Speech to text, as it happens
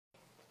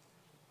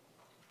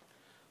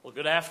Well,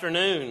 good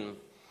afternoon.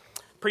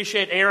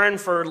 Appreciate Aaron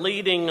for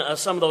leading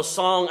some of those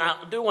songs. I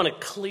do want to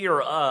clear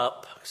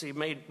up, because he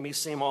made me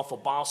seem awful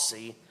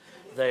bossy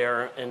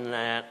there in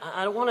that.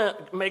 I want to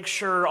make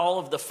sure all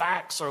of the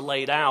facts are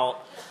laid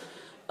out.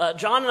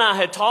 John and I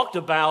had talked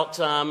about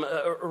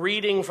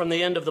reading from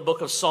the end of the book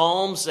of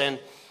Psalms, and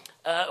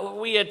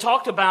we had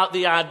talked about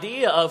the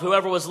idea of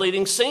whoever was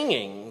leading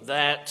singing,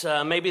 that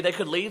maybe they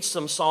could lead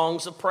some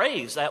songs of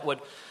praise that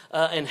would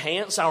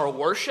enhance our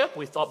worship.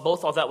 We both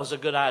thought that was a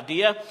good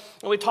idea.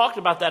 And we talked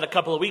about that a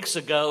couple of weeks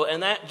ago,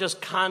 and that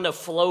just kind of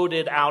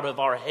floated out of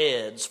our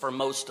heads for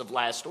most of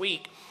last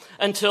week.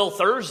 Until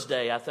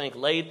Thursday, I think,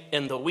 late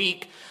in the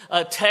week,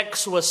 a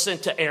text was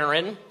sent to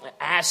Aaron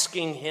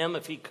asking him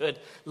if he could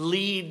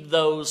lead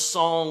those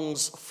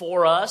songs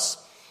for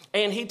us.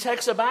 And he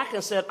texted back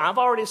and said, I've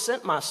already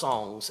sent my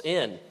songs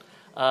in.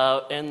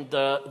 And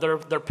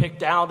they're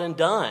picked out and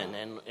done.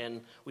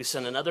 And we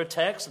sent another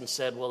text and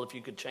said, well, if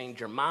you could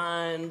change your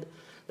mind,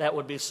 that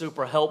would be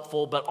super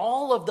helpful. But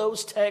all of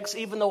those texts,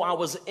 even though I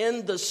was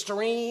in the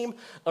stream,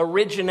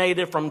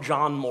 originated from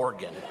John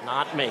Morgan,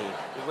 not me.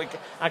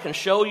 I can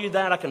show you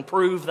that. I can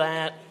prove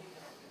that.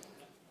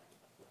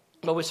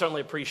 But we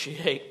certainly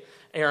appreciate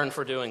Aaron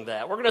for doing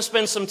that. We're going to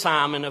spend some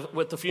time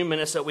with the few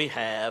minutes that we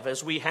have,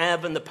 as we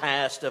have in the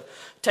past, of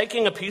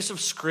taking a piece of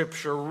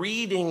Scripture,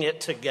 reading it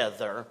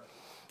together,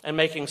 and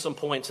making some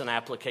points and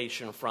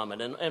application from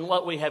it. And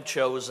what we have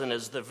chosen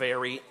is the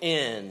very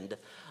end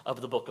of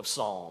the book of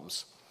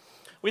Psalms.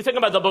 We think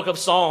about the book of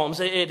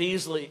Psalms, it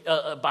easily,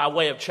 by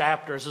way of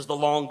chapters, is the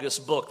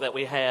longest book that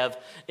we have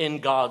in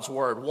God's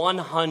Word.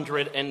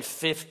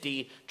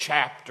 150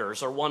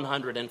 chapters, or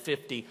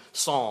 150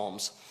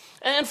 Psalms.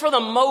 And for the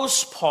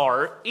most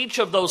part, each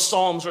of those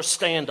Psalms are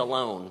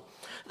standalone.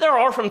 There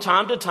are from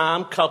time to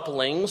time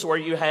couplings where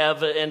you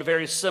have in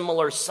very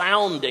similar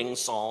sounding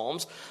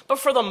psalms, but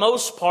for the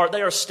most part,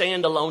 they are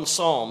standalone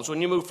psalms. When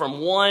you move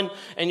from one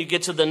and you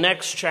get to the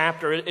next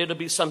chapter, it'll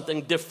be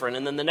something different,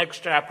 and then the next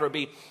chapter will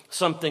be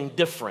something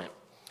different.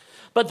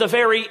 But the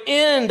very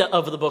end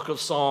of the book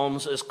of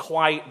Psalms is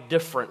quite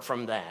different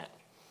from that,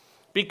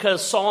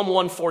 because Psalm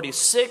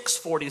 146,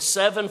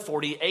 47,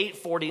 48,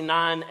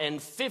 49,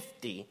 and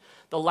 50,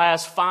 the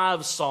last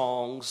 5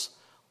 songs,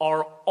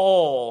 are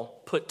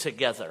all put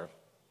together.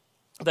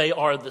 They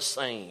are the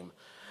same.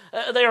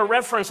 They are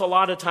referenced a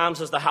lot of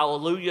times as the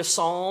Hallelujah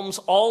Psalms.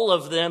 All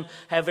of them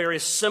have very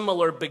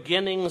similar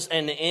beginnings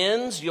and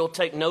ends. You'll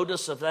take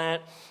notice of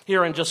that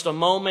here in just a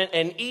moment.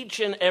 And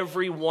each and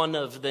every one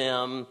of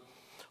them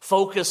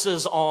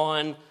focuses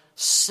on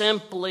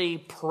simply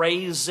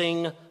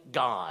praising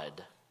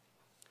God.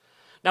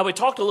 Now, we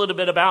talked a little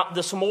bit about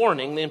this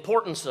morning the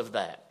importance of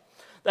that.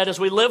 That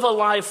as we live a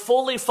life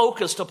fully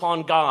focused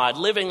upon God,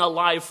 living a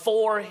life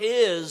for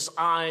His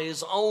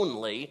eyes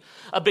only,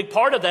 a big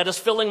part of that is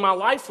filling my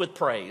life with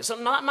praise.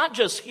 And not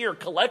just here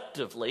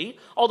collectively,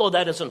 although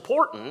that is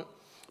important,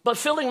 but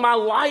filling my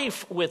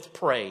life with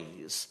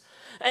praise.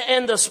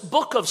 And this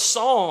book of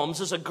Psalms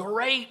is a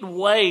great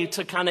way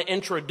to kind of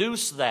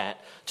introduce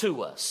that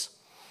to us.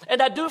 And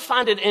I do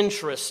find it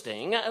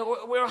interesting,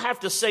 we'll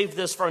have to save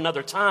this for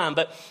another time,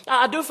 but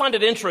I do find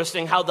it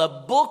interesting how the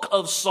book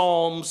of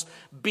Psalms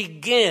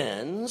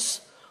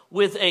begins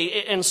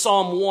in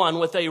Psalm 1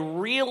 with a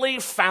really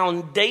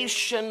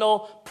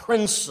foundational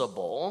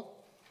principle,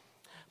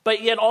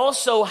 but yet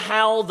also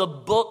how the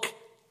book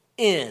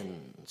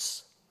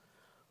ends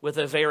with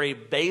a very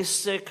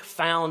basic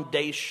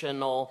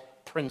foundational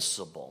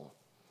principle.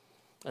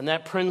 And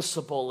that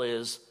principle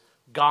is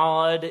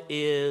God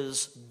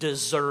is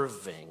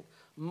deserving,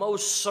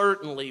 most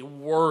certainly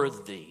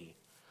worthy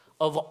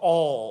of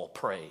all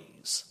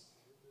praise.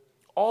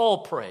 All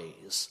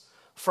praise.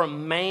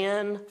 From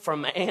man,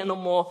 from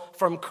animal,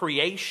 from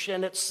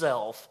creation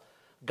itself,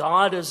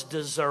 God is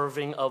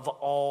deserving of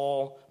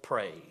all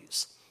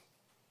praise.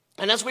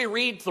 And as we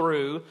read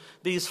through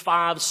these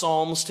 5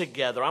 Psalms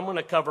together, I'm going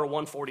to cover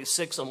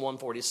 146 and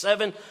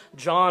 147.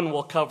 John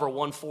will cover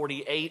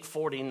 148,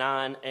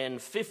 49,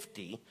 and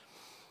 50.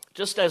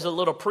 Just as a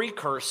little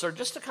precursor,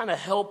 just to kind of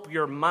help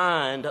your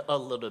mind a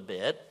little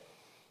bit,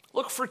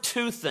 look for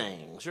 2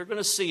 things. You're going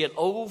to see it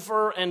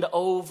over and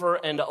over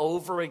and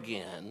over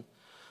again,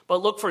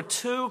 but look for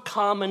 2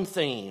 common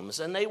themes,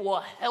 and they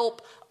will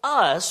help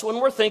us when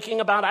we're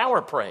thinking about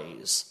our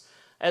praise.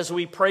 As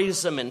we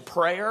praise Him in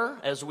prayer,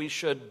 as we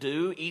should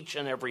do each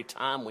and every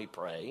time we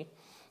pray,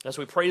 as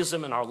we praise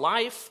Him in our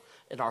life,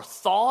 in our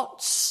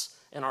thoughts,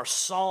 in our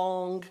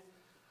song.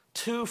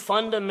 2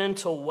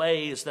 fundamental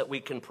ways that we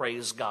can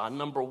praise God.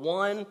 Number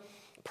 1,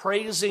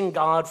 praising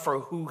God for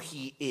who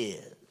He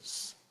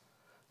is.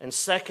 And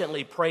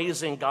secondly,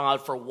 praising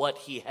God for what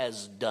He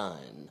has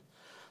done.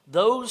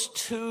 Those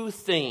 2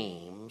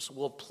 themes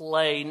will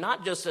play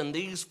not just in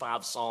these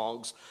 5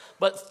 songs,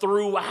 but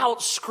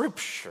throughout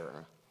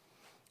Scripture.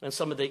 And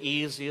some of the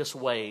easiest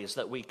ways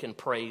that we can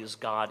praise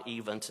God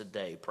even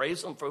today.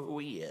 Praise Him for who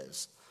He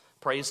is.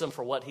 Praise him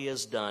for what he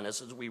has done.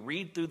 As we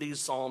read through these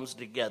Psalms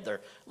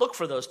together, look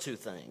for those two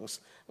things.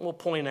 And we'll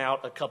point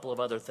out a couple of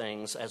other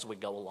things as we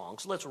go along.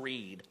 So let's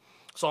read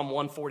Psalm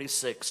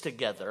 146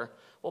 together.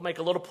 We'll make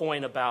a little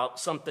point about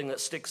something that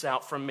sticks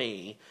out for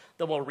me.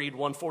 Then we'll read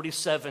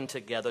 147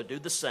 together, do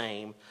the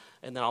same,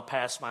 and then I'll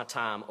pass my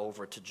time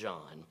over to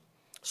John.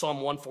 Psalm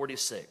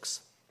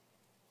 146.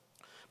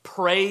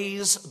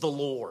 Praise the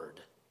Lord.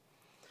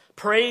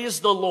 Praise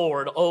the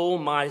Lord, O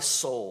my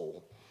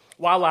soul.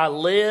 While I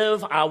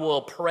live, I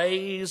will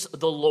praise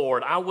the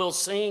Lord. I will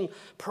sing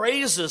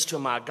praises to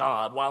my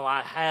God while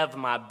I have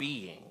my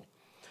being.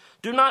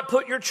 Do not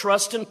put your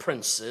trust in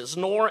princes,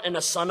 nor in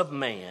a son of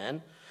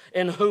man,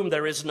 in whom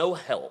there is no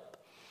help.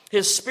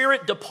 His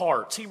spirit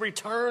departs, he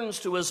returns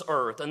to his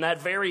earth, and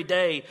that very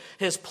day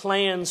his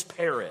plans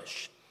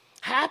perish.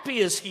 Happy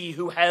is he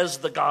who has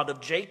the God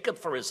of Jacob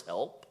for his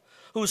help,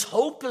 whose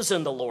hope is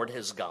in the Lord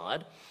his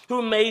God,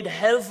 who made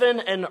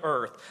heaven and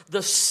earth,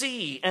 the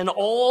sea and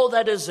all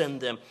that is in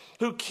them,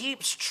 who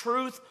keeps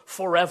truth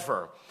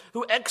forever,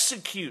 who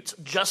executes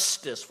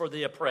justice for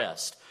the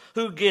oppressed,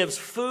 who gives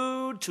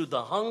food to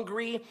the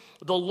hungry.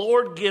 The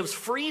Lord gives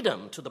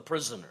freedom to the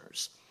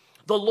prisoners.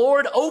 The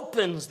Lord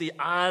opens the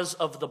eyes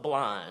of the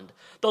blind.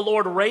 The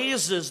Lord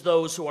raises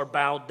those who are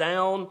bowed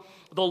down.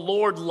 The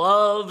Lord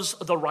loves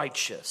the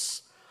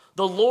righteous.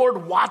 The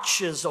Lord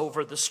watches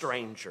over the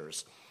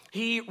strangers.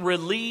 He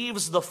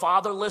relieves the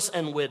fatherless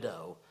and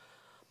widow,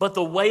 but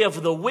the way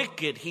of the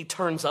wicked he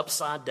turns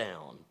upside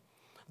down.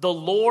 The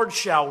Lord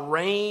shall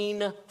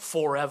reign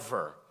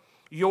forever.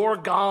 Your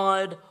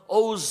God,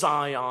 O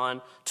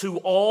Zion, to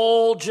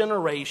all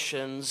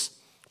generations,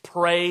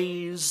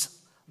 praise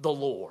the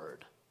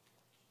Lord.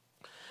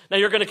 Now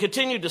you're going to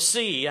continue to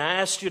see, I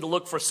asked you to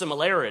look for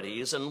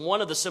similarities, and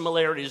one of the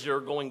similarities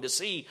you're going to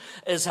see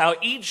is how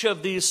each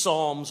of these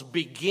psalms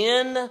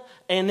begin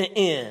and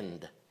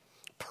end.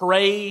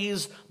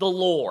 Praise the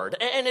Lord.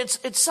 And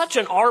it's such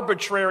an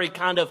arbitrary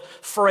kind of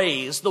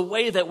phrase, the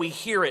way that we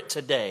hear it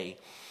today.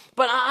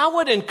 But I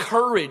would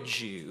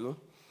encourage you,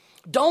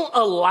 don't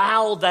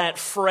allow that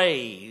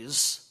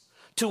phrase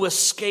to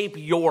escape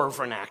your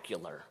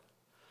vernacular.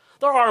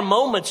 There are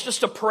moments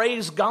just to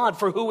praise God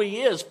for who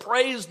he is.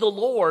 Praise the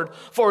Lord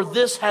for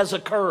this has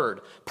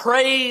occurred.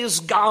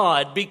 Praise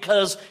God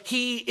because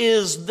he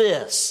is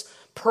this.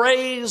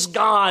 Praise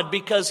God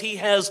because he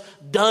has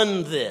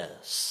done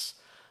this.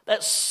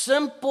 That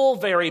simple,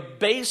 very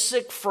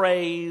basic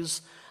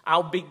phrase,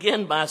 I'll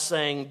begin by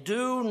saying,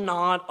 do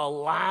not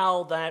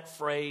allow that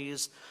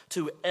phrase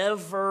to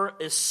ever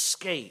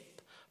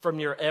escape from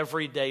your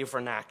everyday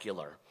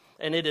vernacular.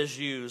 And it is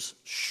used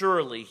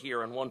surely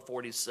here in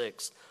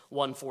 146,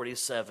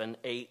 147,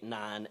 8,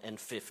 9, and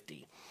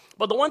 50.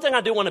 But the one thing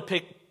I do want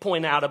to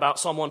point out about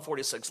Psalm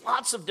 146,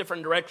 lots of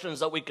different directions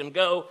that we can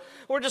go.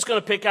 We're just going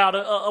to pick out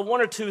a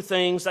one or two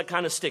things that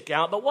kind of stick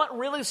out. But what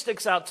really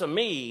sticks out to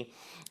me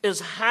is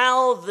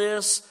how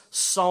this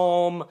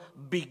psalm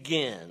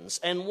begins.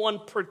 And one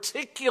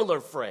particular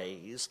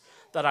phrase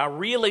that I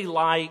really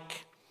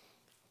like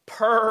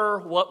per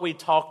what we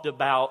talked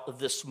about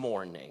this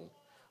morning.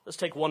 Let's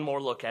take one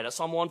more look at it.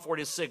 Psalm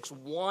 146,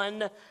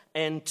 1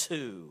 and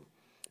 2.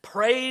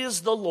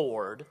 Praise the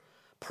Lord,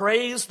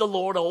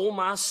 O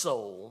my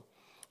soul.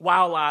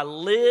 While I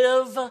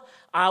live,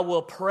 I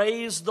will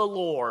praise the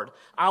Lord.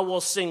 I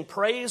will sing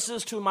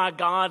praises to my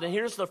God. And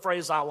here's the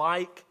phrase I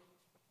like.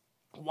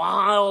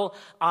 While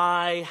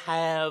I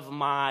have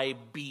my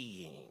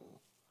being.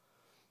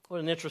 What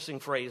an interesting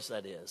phrase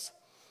that is.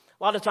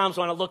 A lot of times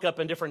when I look up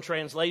in different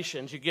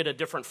translations, you get a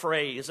different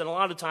phrase. And a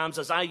lot of times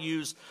as I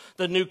use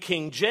the New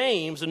King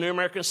James, the New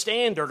American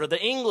Standard, or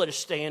the English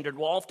Standard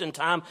will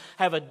oftentimes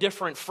have a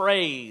different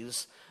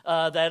phrase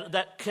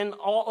that can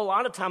a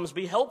lot of times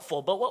be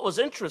helpful. But what was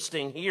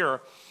interesting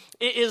here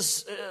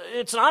is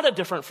it's not a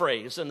different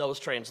phrase in those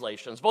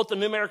translations. Both the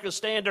New American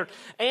Standard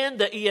and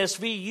the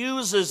ESV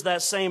uses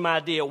that same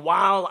idea,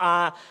 while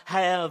I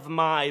have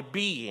my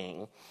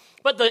being.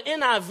 But the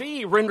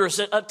NIV renders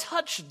it a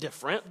touch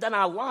different than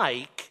I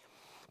like,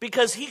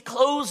 because he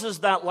closes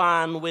that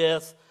line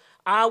with,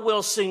 I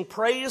will sing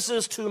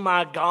praises to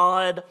my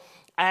God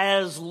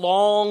as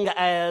long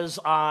as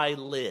I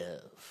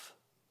live.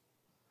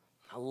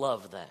 I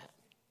love that.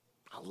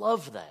 I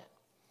love that.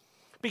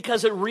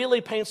 Because it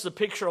really paints the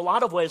picture a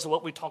lot of ways of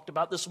what we talked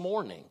about this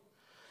morning.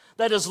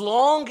 That as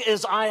long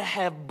as I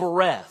have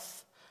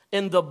breath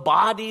in the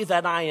body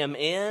that I am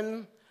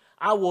in,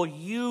 I will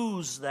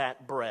use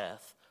that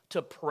breath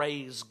to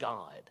praise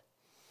God.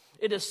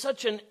 It is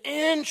such an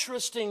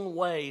interesting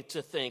way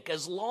to think.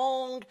 As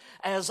long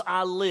as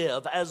I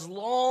live, as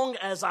long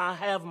as I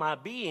have my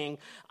being,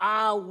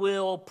 I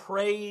will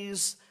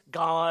praise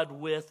God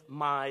with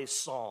my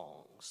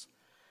songs.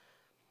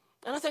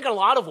 And I think in a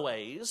lot of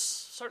ways,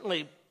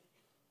 certainly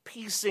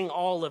piecing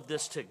all of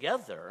this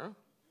together,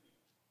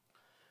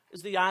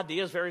 is the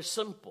idea is very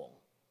simple.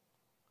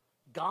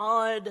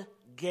 God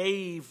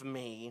gave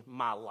me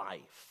my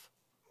life.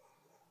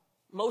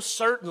 Most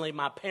certainly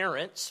my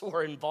parents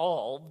were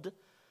involved,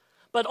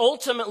 But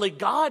ultimately,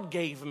 God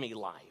gave me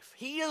life.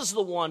 He is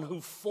the one who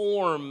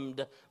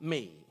formed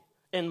me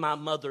in my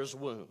mother's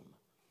womb.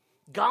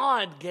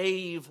 God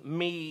gave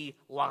me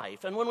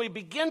life. And when we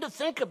begin to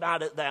think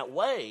about it that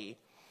way,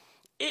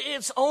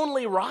 it's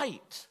only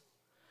right.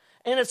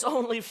 And it's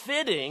only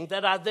fitting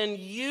that I then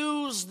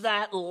use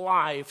that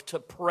life to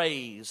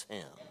praise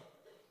him.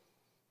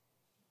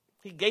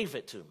 He gave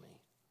it to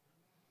me.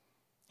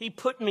 He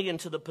put me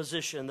into the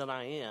position that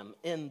I am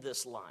in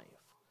this life.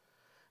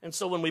 And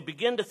so when we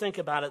begin to think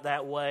about it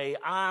that way,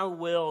 I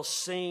will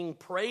sing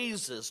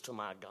praises to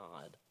my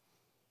God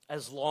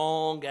as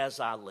long as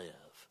I live.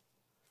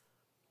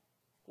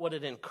 What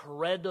an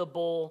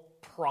incredible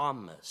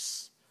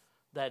promise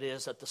that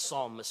is that the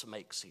psalmist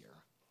makes here.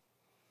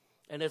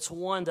 And it's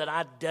one that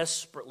I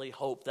desperately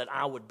hope that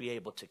I would be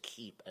able to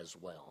keep as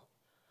well.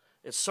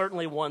 It's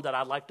certainly one that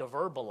I'd like to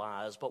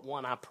verbalize, but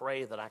one I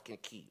pray that I can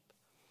keep.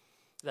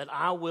 That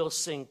I will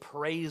sing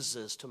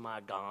praises to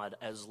my God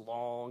as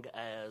long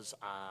as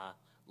I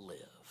live.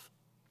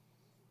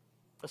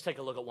 Let's take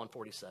a look at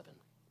 147.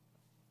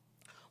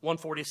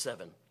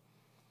 147.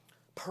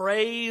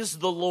 Praise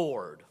the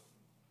Lord.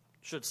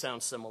 Should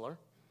sound similar.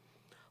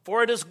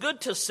 For it is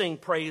good to sing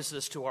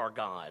praises to our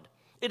God.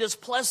 It is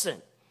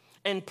pleasant,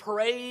 and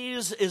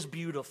praise is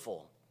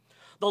beautiful.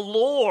 The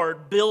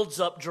Lord builds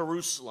up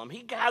Jerusalem.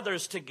 He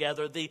gathers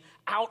together the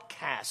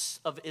outcasts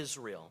of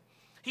Israel.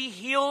 He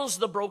heals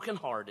the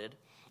brokenhearted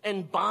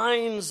and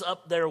binds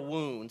up their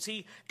wounds.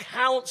 He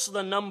counts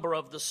the number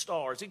of the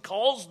stars. He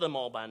calls them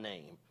all by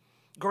name.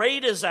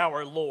 Great is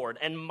our Lord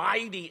and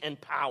mighty in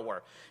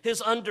power.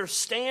 His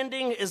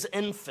understanding is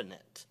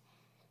infinite.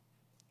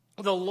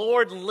 The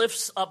Lord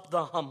lifts up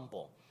the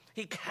humble.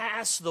 He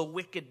casts the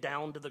wicked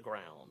down to the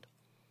ground.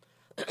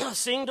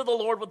 Sing to the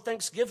Lord with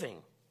thanksgiving.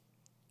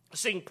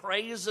 Sing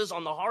praises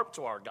on the harp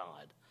to our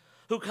God,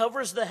 who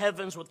covers the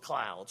heavens with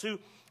clouds, who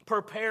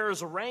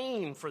prepares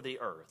rain for the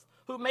earth,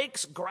 who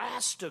makes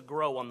grass to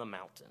grow on the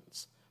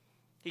mountains.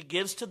 He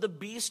gives to the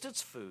beast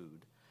its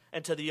food,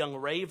 and to the young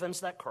ravens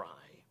that cry.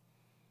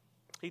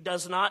 He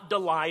does not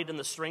delight in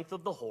the strength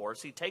of the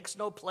horse. He takes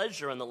no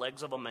pleasure in the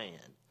legs of a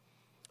man.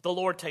 The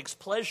Lord takes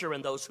pleasure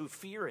in those who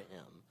fear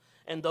him,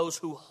 and those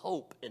who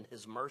hope in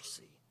his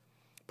mercy.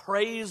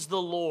 Praise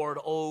the Lord,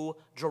 O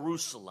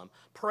Jerusalem.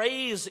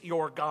 Praise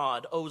your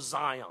God, O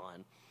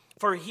Zion.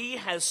 For he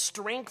has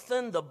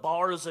strengthened the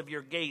bars of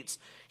your gates.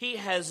 He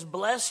has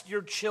blessed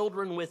your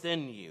children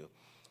within you.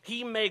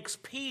 He makes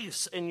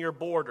peace in your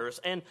borders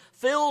and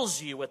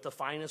fills you with the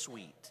finest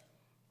wheat.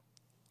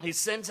 He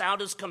sends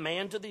out his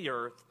command to the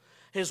earth.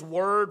 His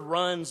word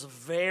runs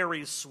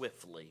very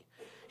swiftly.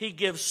 He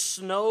gives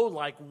snow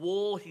like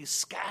wool. He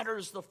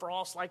scatters the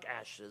frost like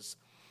ashes.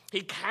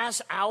 He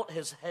casts out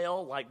his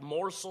hail like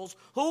morsels.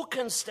 Who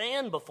can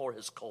stand before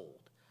his cold?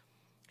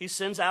 He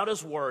sends out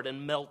his word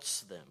and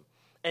melts them,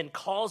 and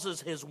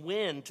causes his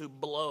wind to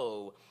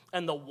blow,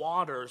 and the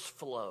waters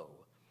flow.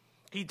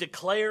 He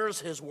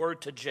declares his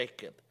word to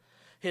Jacob,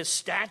 his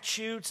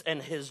statutes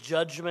and his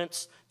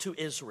judgments to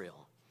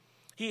Israel.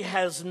 He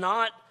has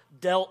not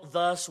dealt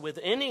thus with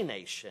any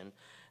nation,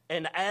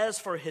 and as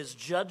for his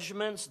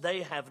judgments,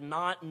 they have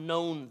not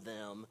known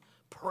them.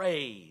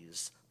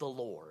 Praise the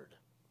Lord.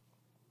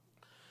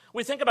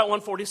 We think about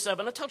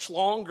 147 a touch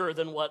longer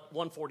than what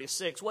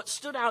 146. What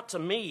stood out to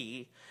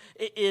me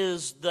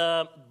is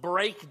the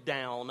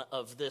breakdown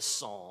of this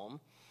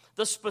psalm.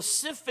 The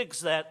specifics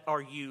that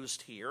are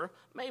used here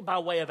may, by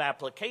way of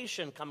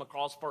application, come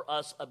across for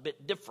us a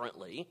bit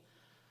differently.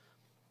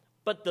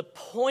 But the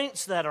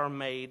points that are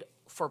made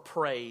for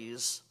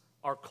praise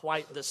are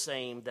quite the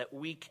same that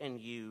we can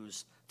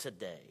use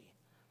today.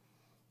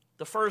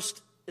 The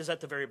first is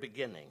at the very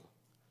beginning.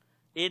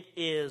 It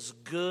is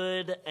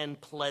good and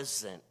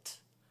pleasant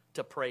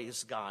to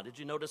praise God. Did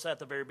you notice that at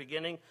the very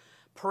beginning?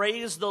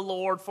 Praise the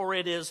Lord, for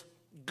it is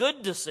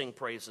good to sing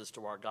praises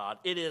to our God.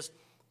 It is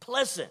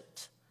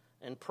pleasant,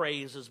 and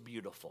praise is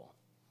beautiful.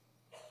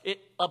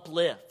 It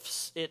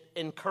uplifts, it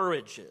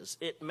encourages,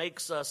 it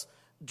makes us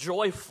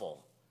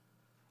joyful.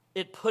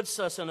 It puts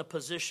us in a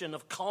position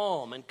of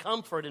calm and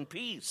comfort and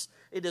peace.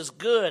 It is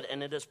good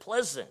and it is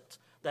pleasant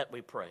that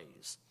we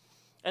praise.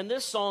 And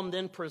this psalm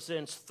then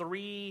presents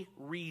three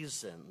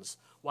reasons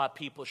why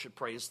people should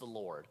praise the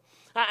Lord.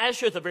 I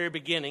asked you at the very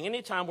beginning,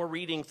 anytime we're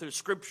reading through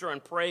Scripture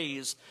and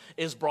praise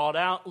is brought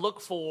out,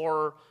 look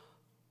for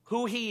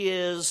who he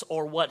is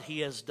or what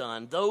he has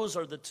done. Those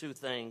are the two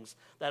things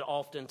that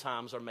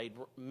oftentimes are made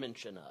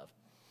mention of.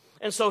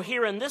 And so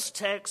here in this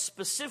text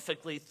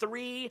specifically,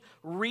 three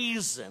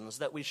reasons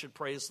that we should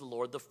praise the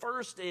Lord. The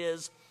first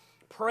is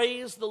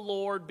praise the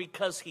Lord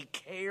because he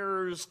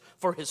cares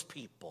for his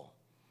people.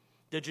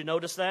 Did you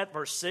notice that?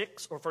 Verse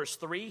 6 or verse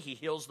 3, he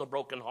heals the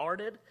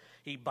brokenhearted.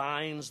 He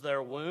binds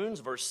their wounds.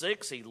 Verse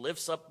 6, he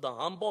lifts up the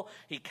humble.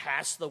 He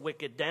casts the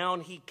wicked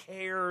down. He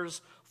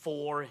cares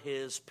for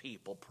his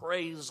people.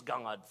 Praise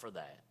God for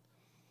that.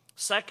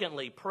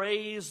 Secondly,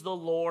 praise the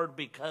Lord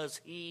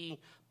because he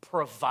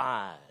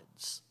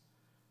provides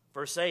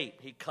Verse 8,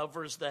 he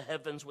covers the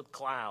heavens with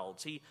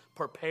clouds. He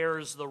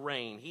prepares the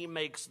rain. He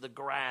makes the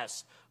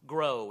grass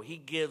grow. He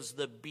gives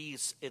the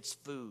beasts its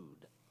food.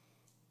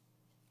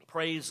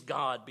 Praise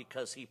God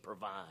because he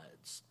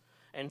provides.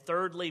 And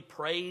thirdly,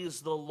 praise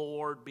the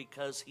Lord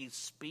because he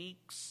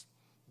speaks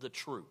the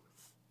truth.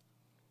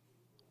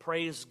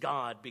 Praise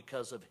God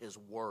because of his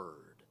word.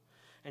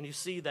 And you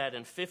see that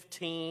in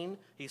 15,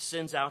 he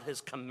sends out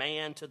his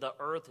command to the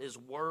earth. His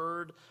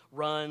word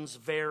runs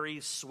very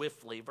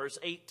swiftly. Verse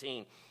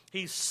 18,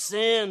 he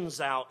sends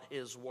out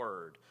his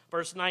word.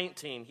 Verse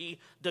 19, he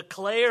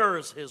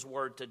declares his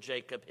word to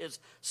Jacob, his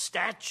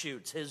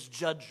statutes, his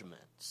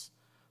judgments.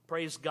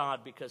 Praise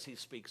God because he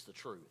speaks the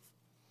truth.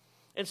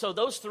 And so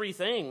those three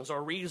things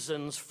are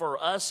reasons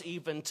for us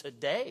even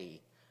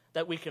today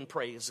that we can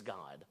praise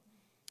God.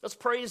 Let's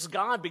praise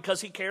God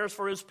because he cares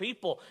for his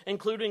people,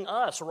 including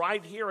us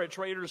right here at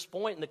Traders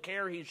Point and the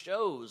care he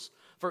shows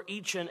for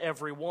each and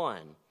every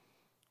one.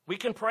 We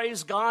can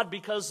praise God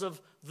because of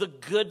the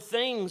good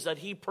things that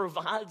he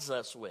provides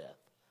us with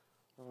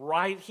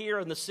right here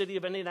in the city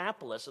of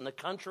Indianapolis, in the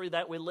country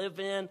that we live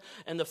in,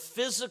 and the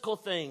physical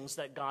things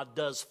that God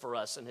does for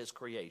us in his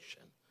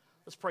creation.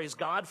 Let's praise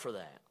God for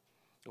that.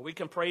 And we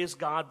can praise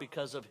God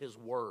because of his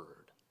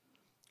word,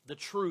 the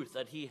truth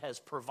that he has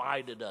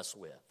provided us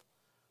with,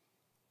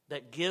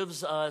 that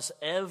gives us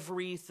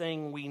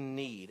everything we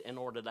need in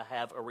order to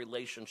have a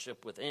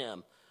relationship with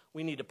him.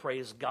 We need to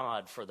praise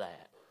God for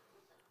that.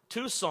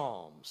 2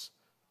 Psalms,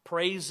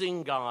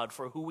 praising God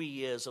for who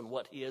he is and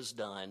what he has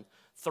done.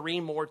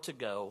 3 more to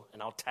go,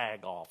 and I'll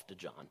tag off to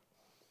John.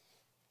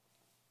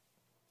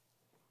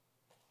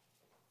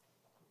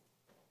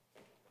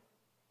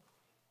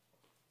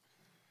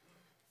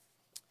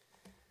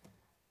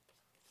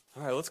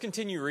 All right, let's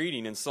continue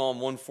reading in Psalm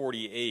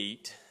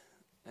 148.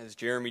 As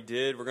Jeremy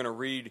did, we're going to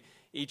read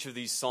each of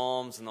these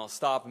psalms, and I'll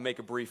stop and make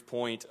a brief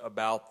point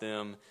about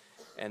them,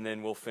 and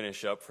then we'll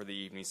finish up for the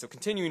evening. So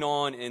continuing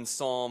on in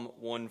Psalm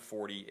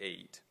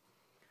 148.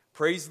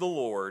 Praise the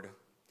Lord.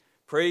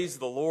 Praise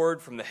the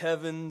Lord from the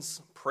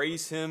heavens.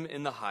 Praise him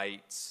in the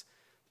heights.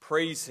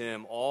 Praise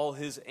him, all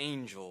his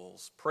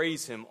angels.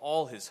 Praise him,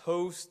 all his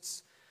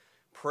hosts.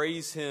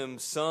 Praise him,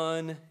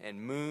 sun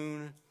and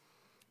moon.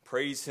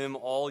 Praise him,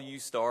 all you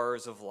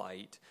stars of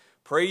light.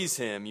 Praise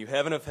him, you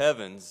heaven of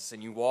heavens,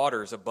 and you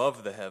waters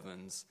above the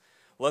heavens.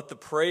 Let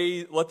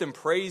them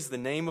praise the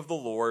name of the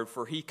Lord,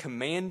 for he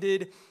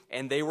commanded,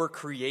 and they were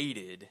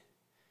created.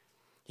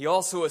 He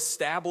also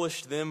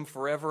established them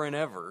forever and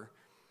ever.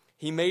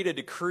 He made a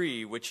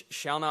decree which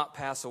shall not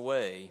pass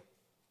away.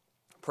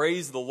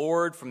 Praise the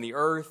Lord from the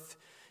earth,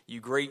 you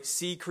great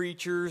sea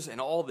creatures and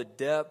all the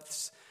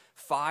depths,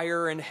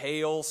 fire and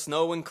hail,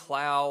 snow and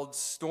clouds,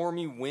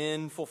 stormy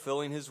wind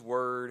fulfilling his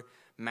word,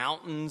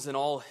 mountains and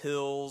all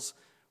hills,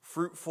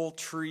 fruitful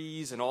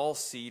trees and all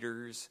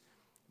cedars,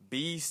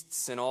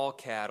 beasts and all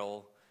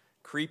cattle,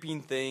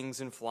 creeping things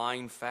and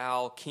flying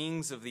fowl,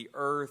 kings of the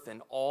earth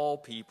and all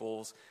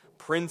peoples,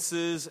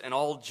 princes and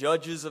all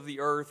judges of the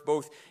earth,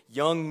 both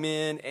young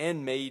men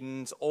and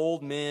maidens,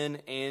 old men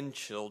and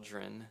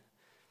children.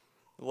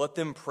 Let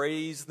them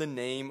praise the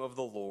name of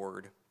the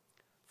Lord,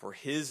 for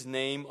his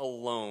name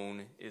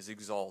alone is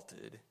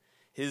exalted.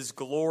 His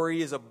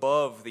glory is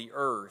above the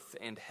earth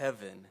and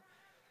heaven,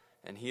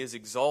 and he has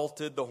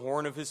exalted the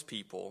horn of his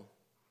people,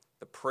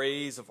 the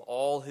praise of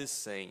all his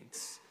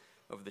saints,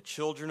 of the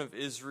children of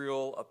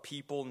Israel, a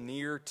people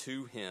near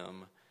to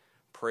him.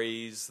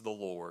 Praise the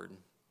Lord.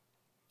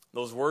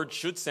 Those words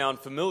should sound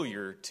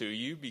familiar to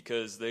you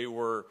because they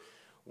were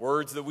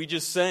words that we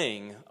just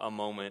sang a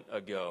moment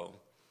ago.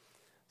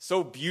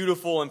 So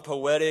beautiful and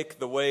poetic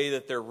the way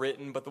that they're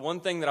written, but the one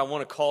thing that I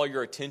want to call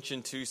your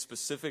attention to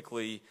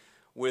specifically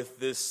with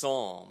this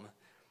psalm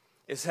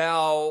is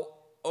how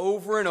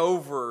over and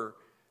over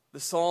the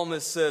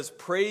psalmist says,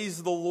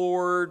 praise the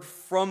Lord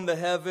from the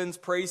heavens,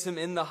 praise him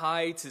in the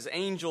heights, his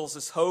angels,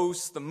 his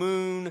hosts, the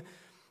moon,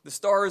 the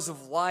stars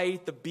of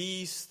light, the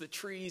beasts, the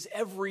trees,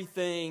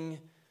 everything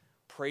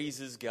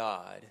praises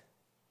God.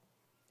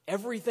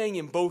 Everything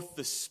in both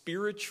the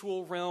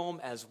spiritual realm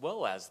as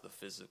well as the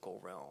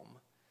physical realm.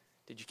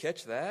 Did you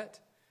catch that?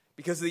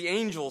 Because the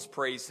angels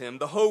praise him,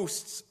 the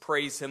hosts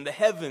praise him, the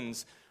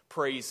heavens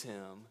praise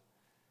him.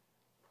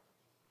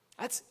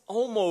 That's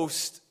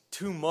almost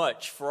too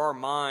much for our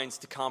minds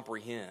to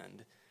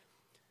comprehend.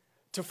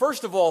 To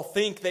first of all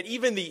think that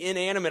even the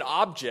inanimate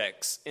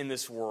objects in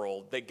this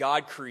world that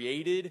God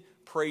created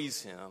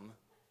praise him.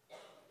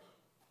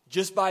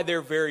 Just by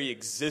their very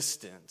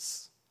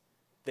existence,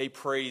 they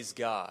praise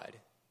God.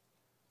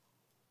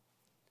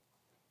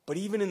 But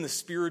even in the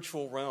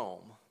spiritual realm,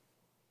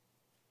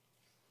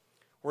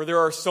 where there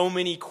are so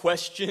many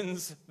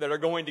questions that are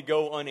going to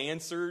go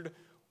unanswered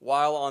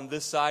while on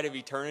this side of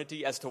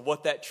eternity as to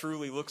what that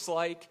truly looks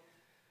like,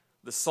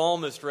 the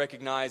psalmist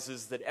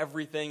recognizes that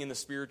everything in the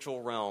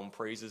spiritual realm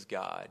praises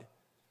God.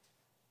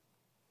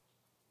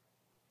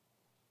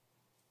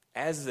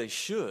 As they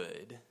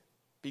should,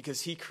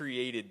 because he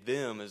created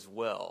them as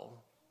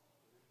well.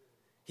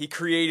 He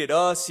created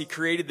us, he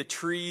created the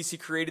trees, he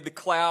created the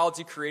clouds,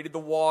 he created the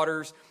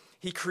waters,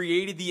 He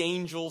created the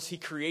angels. He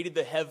created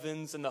the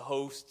heavens and the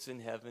hosts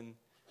in heaven.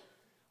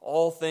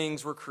 All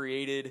things were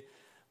created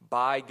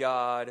by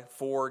God,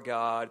 for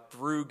God,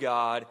 through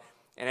God.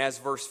 And as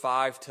verse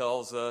 5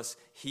 tells us,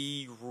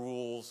 he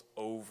rules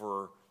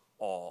over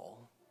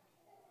all.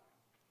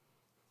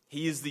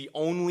 He is the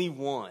only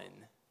one.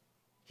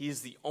 He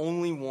is the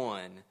only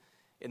one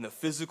in the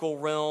physical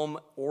realm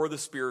or the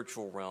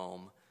spiritual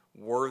realm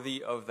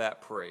worthy of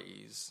that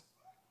praise.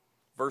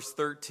 Verse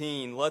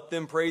 13, let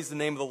them praise the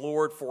name of the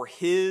Lord, for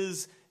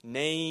his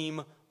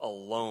name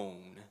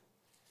alone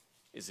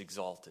is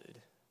exalted.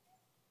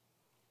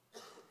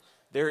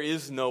 There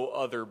is no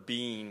other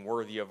being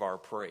worthy of our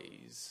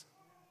praise.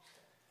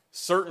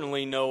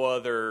 Certainly no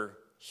other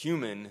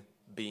human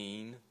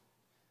being.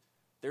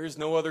 There is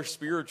no other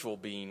spiritual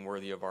being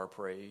worthy of our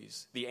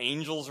praise. The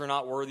angels are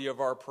not worthy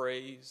of our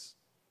praise.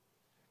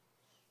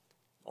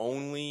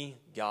 Only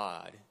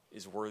God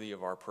is worthy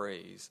of our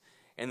praise.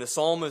 And the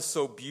psalmist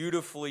so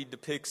beautifully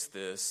depicts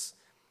this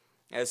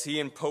as he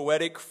in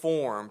poetic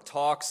form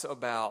talks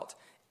about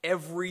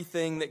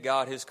everything that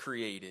God has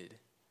created.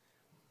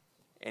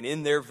 And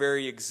in their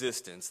very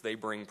existence, they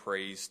bring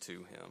praise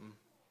to him.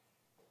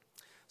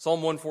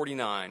 Psalm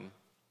 149.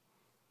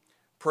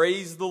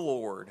 Praise the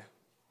Lord.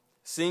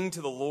 Sing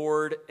to the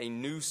Lord a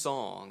new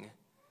song,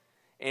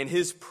 and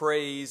his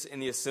praise in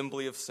the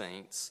assembly of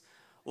saints.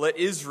 Let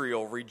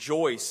Israel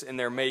rejoice in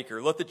their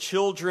Maker. Let the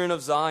children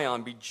of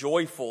Zion be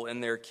joyful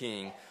in their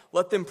King.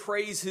 Let them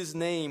praise his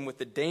name with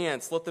the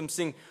dance. Let them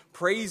sing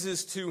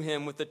praises to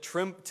him with the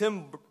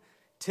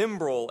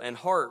timbrel and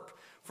harp.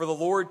 For the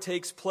Lord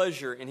takes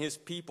pleasure in his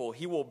people.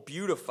 He will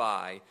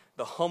beautify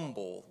the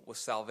humble with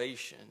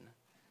salvation.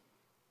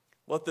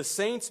 Let the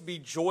saints be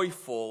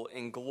joyful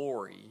in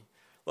glory.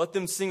 Let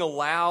them sing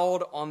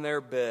aloud on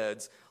their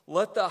beds.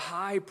 Let the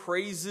high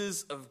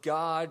praises of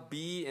God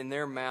be in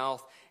their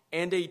mouth,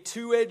 and a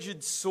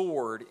two-edged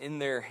sword in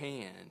their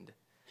hand,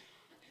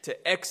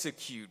 to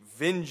execute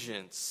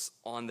vengeance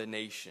on the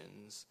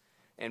nations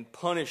and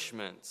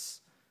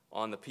punishments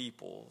on the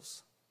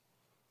peoples,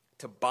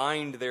 to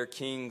bind their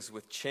kings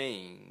with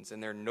chains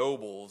and their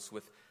nobles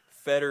with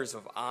fetters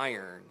of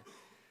iron,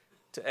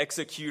 to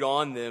execute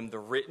on them the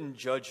written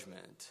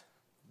judgment.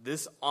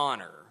 This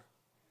honor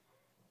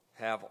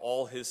have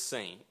all his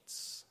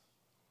saints.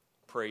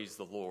 Praise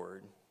the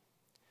Lord.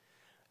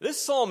 This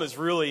psalm is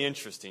really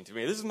interesting to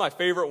me. This is my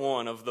favorite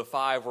one of the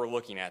 5 we're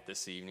looking at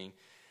this evening,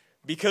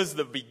 because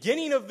the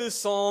beginning of this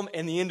psalm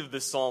and the end of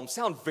this psalm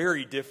sound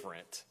very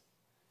different.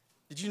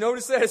 Did you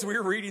notice that as we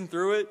were reading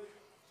through it?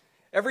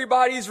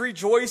 Everybody's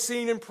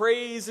rejoicing and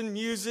praise and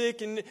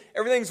music and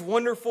everything's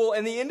wonderful.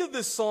 And the end of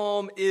this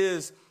psalm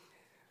is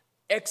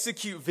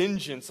execute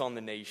vengeance on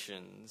the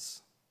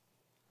nations,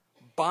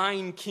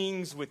 bind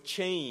kings with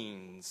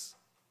chains,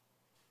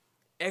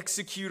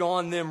 execute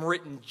on them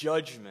written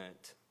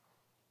judgment.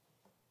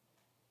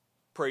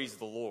 Praise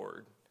the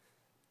Lord.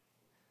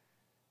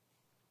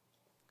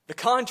 The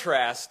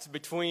contrast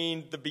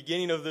between the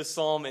beginning of this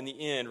psalm and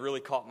the end really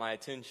caught my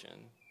attention.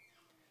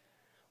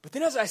 But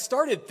then as I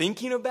started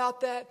thinking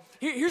about that,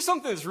 here's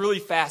something that's really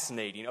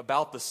fascinating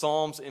about the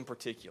Psalms in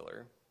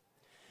particular.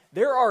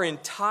 There are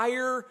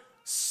entire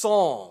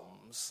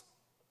psalms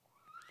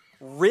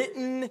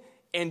written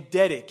and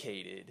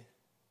dedicated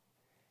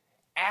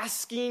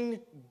asking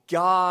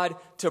God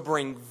to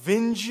bring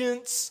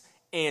vengeance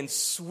and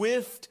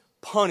swift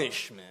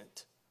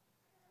punishment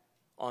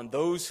on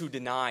those who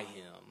deny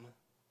him,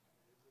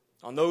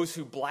 on those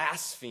who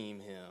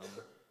blaspheme him,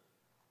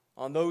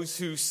 on those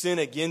who sin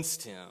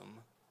against him,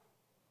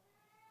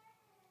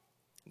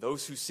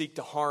 those who seek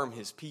to harm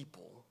his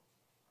people.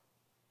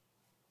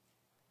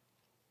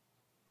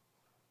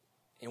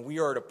 And we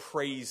are to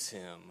praise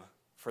him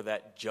for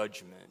that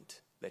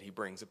judgment that he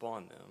brings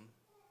upon them.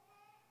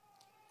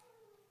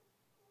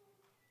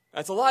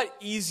 It's a lot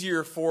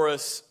easier for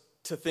us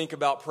to think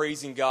about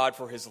praising God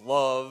for his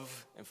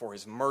love and for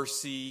his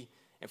mercy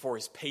and for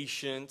his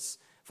patience,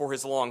 for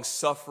his long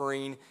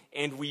suffering,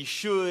 and we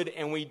should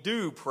and we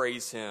do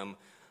praise him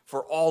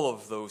for all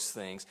of those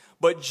things.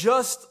 But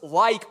just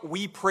like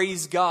we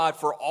praise God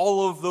for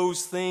all of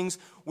those things,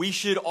 we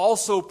should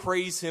also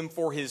praise him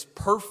for his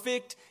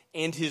perfect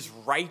and his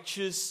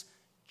righteous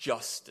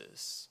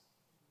justice.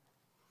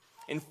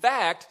 In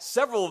fact,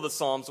 several of the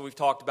Psalms that we've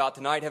talked about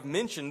tonight have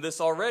mentioned this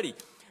already.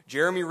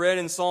 Jeremy read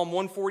in Psalm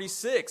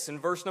 146 in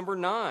verse number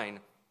 9.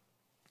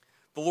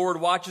 The Lord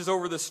watches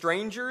over the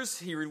strangers.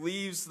 He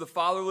relieves the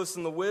fatherless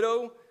and the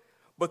widow.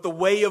 But the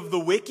way of the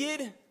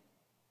wicked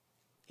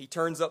he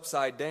turns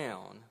upside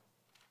down.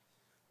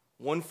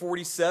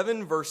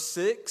 147 verse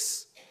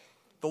 6.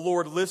 The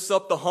Lord lifts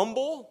up the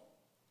humble.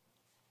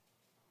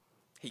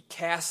 He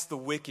casts the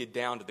wicked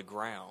down to the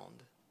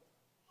ground.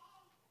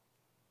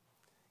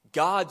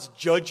 God's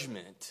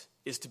judgment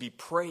is to be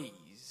praised.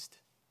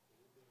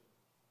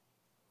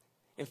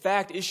 In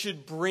fact, it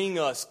should bring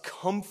us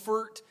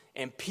comfort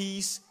and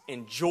peace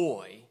and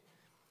joy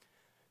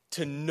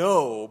to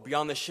know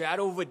beyond the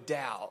shadow of a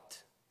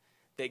doubt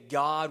that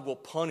God will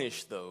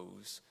punish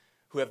those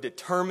who have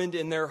determined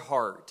in their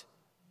heart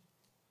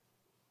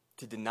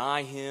to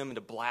deny him and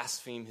to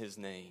blaspheme his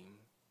name.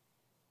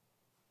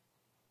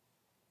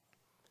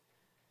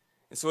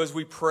 And so as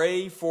we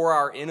pray for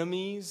our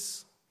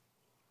enemies,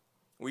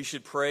 we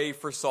should pray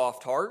for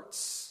soft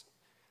hearts.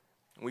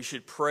 We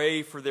should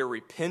pray for their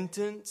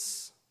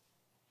repentance.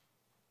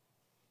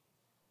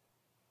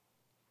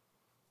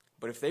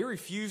 But if they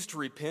refuse to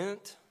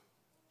repent,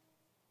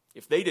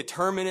 if they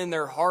determine in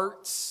their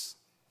hearts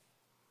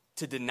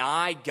to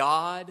deny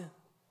God,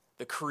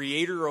 the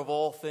creator of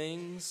all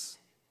things,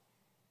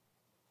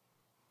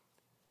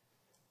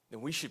 then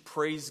we should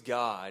praise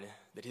God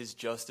that his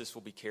justice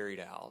will be carried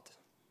out.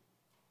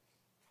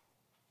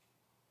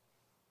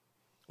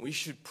 We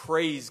should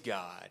praise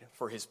God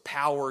for his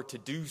power to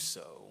do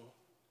so.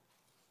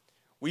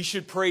 We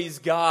should praise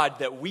God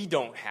that we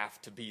don't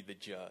have to be the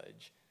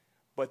judge,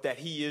 but that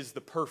he is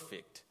the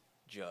perfect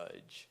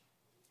judge.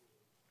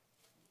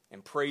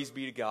 And praise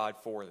be to God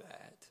for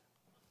that.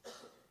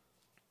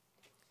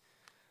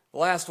 The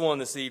last one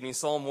this evening,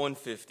 Psalm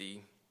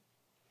 150.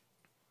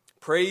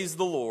 Praise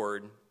the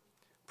Lord.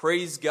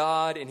 Praise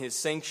God in his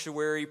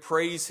sanctuary.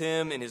 Praise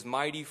him in his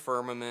mighty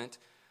firmament.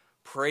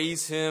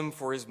 Praise him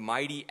for his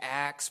mighty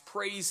acts.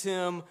 Praise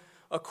him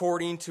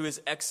according to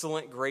his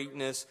excellent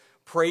greatness.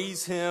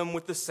 Praise him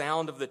with the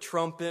sound of the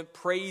trumpet.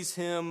 Praise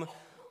him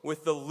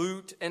with the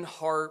lute and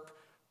harp.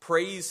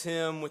 Praise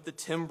him with the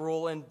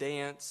timbrel and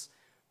dance.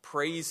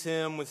 Praise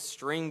him with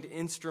stringed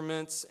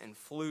instruments and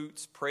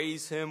flutes.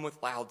 Praise him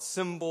with loud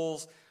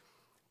cymbals.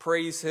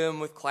 Praise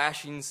him with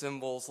clashing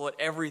cymbals. Let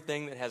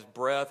everything that has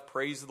breath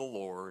praise the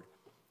Lord.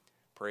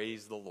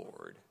 Praise the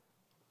Lord.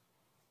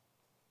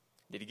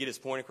 Did he get his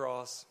point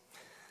across?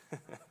 The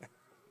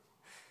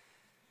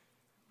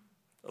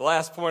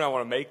last point I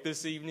want to make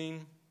this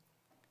evening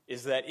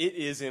is that it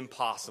is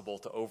impossible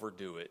to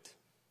overdo it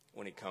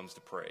when it comes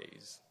to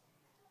praise.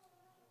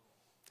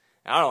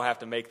 Now, I don't have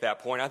to make that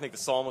point. I think the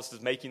psalmist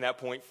is making that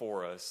point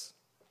for us.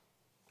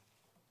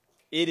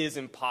 It is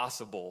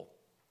impossible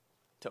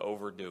to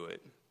overdo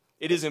it.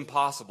 It is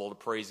impossible to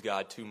praise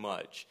God too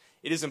much.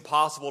 It is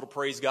impossible to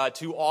praise God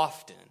too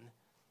often.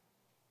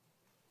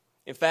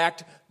 In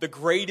fact, the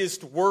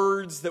greatest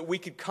words that we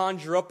could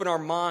conjure up in our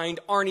mind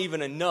aren't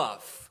even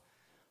enough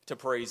to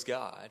praise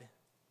God.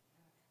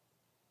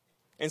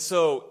 And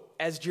so,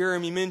 as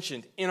Jeremy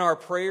mentioned, in our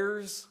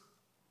prayers,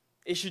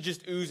 it should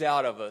just ooze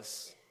out of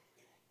us.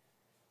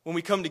 When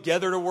we come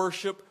together to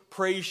worship,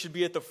 praise should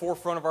be at the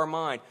forefront of our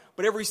mind.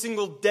 But every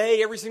single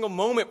day, every single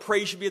moment,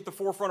 praise should be at the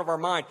forefront of our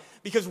mind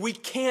because we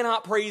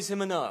cannot praise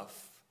him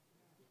enough.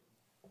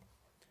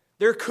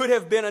 There could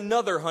have been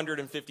another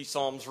 150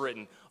 psalms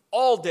written,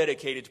 all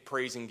dedicated to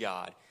praising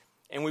God,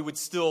 and we would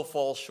still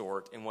fall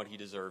short in what he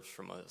deserves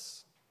from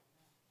us.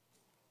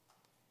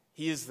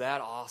 He is that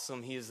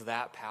awesome. He is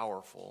that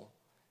powerful.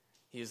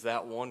 He is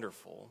that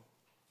wonderful.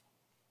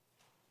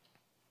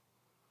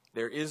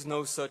 There is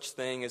no such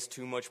thing as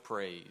too much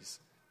praise.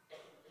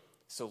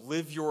 So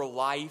live your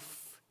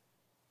life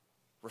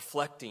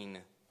reflecting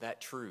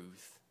that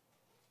truth.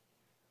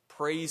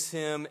 Praise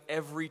him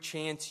every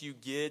chance you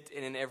get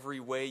and in every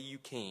way you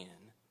can,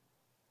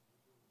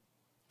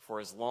 for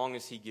as long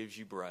as he gives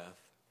you breath.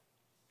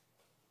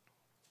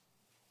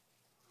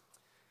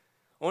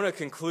 I want to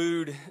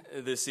conclude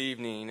this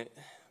evening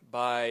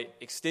by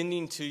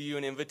extending to you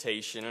an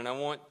invitation, and I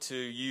want to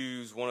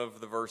use one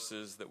of the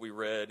verses that we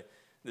read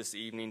this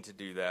evening to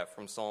do that,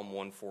 from Psalm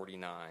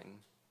 149.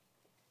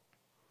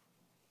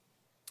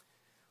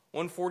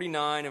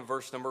 149 and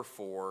verse number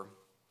 4.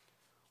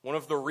 One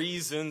of the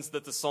reasons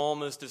that the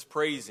psalmist is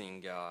praising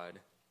God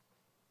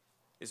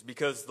is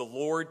because the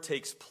Lord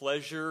takes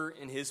pleasure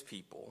in his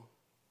people.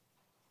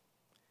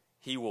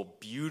 He will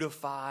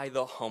beautify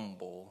the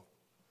humble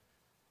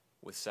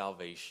with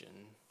salvation.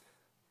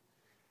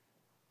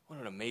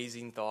 What an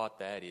amazing thought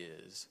that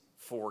is,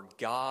 for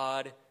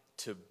God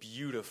to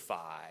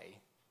beautify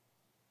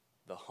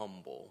the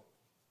humble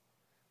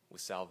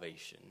with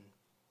salvation.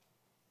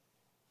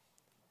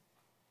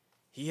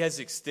 He has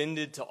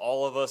extended to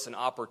all of us an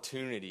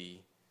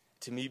opportunity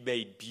to be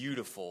made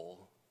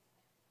beautiful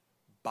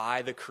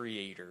by the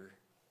Creator,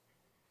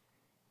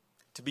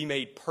 to be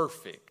made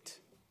perfect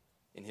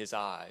in his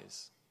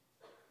eyes.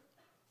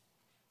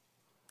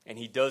 And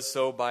he does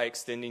so by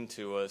extending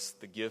to us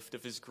the gift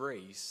of his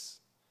grace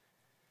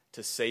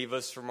to save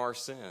us from our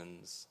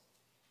sins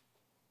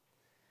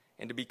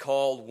and to be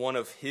called one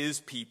of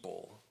his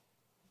people,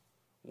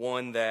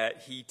 one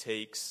that he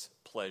takes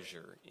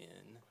pleasure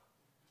in.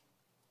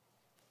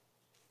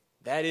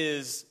 That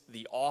is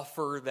the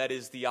offer, that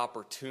is the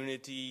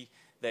opportunity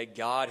that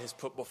God has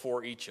put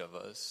before each of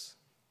us.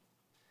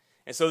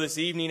 And so this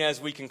evening,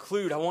 as we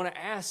conclude, I want to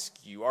ask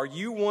you, are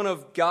you one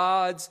of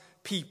God's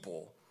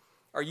people?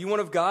 Are you one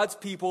of God's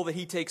people that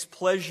he takes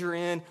pleasure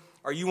in?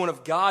 Are you one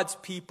of God's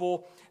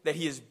people that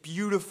he has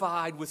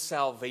beautified with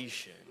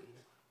salvation?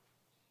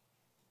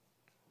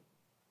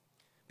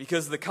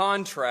 Because the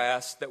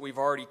contrast that we've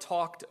already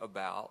talked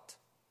about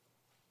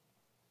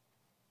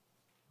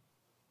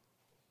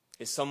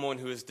is someone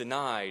who has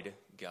denied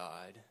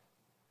God,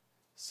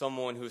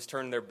 someone who has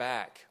turned their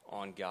back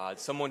on God,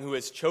 someone who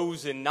has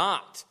chosen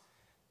not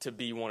to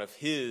be one of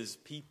his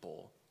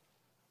people.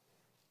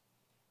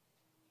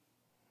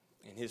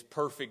 And his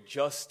perfect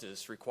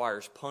justice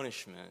requires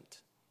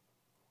punishment,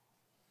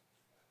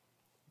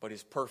 but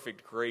his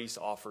perfect grace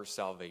offers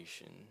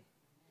salvation.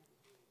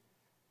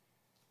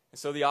 And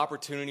so the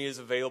opportunity is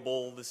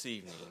available this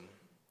evening.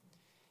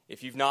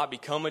 If you've not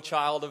become a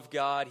child of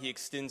God, he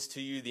extends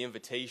to you the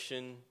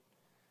invitation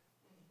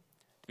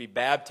to be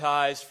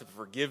baptized for the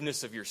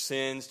forgiveness of your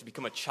sins, to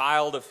become a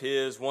child of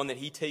his, one that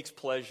he takes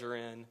pleasure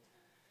in,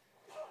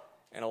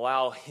 and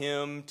allow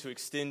him to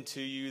extend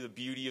to you the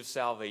beauty of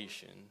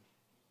salvation.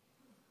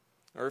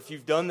 Or if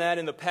you've done that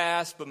in the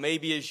past, but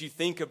maybe as you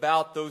think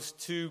about those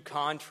two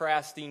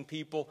contrasting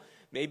people,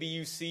 maybe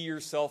you see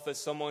yourself as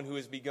someone who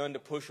has begun to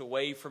push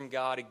away from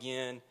God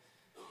again.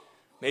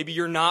 Maybe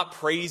you're not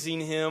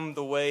praising him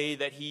the way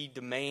that he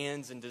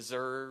demands and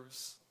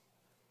deserves.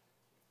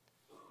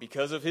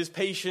 Because of his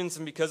patience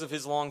and because of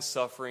his long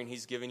suffering,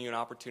 he's given you an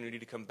opportunity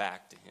to come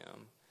back to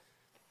him.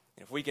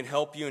 And if we can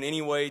help you in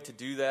any way to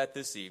do that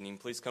this evening,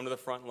 please come to the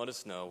front and let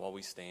us know while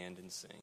we stand and sing.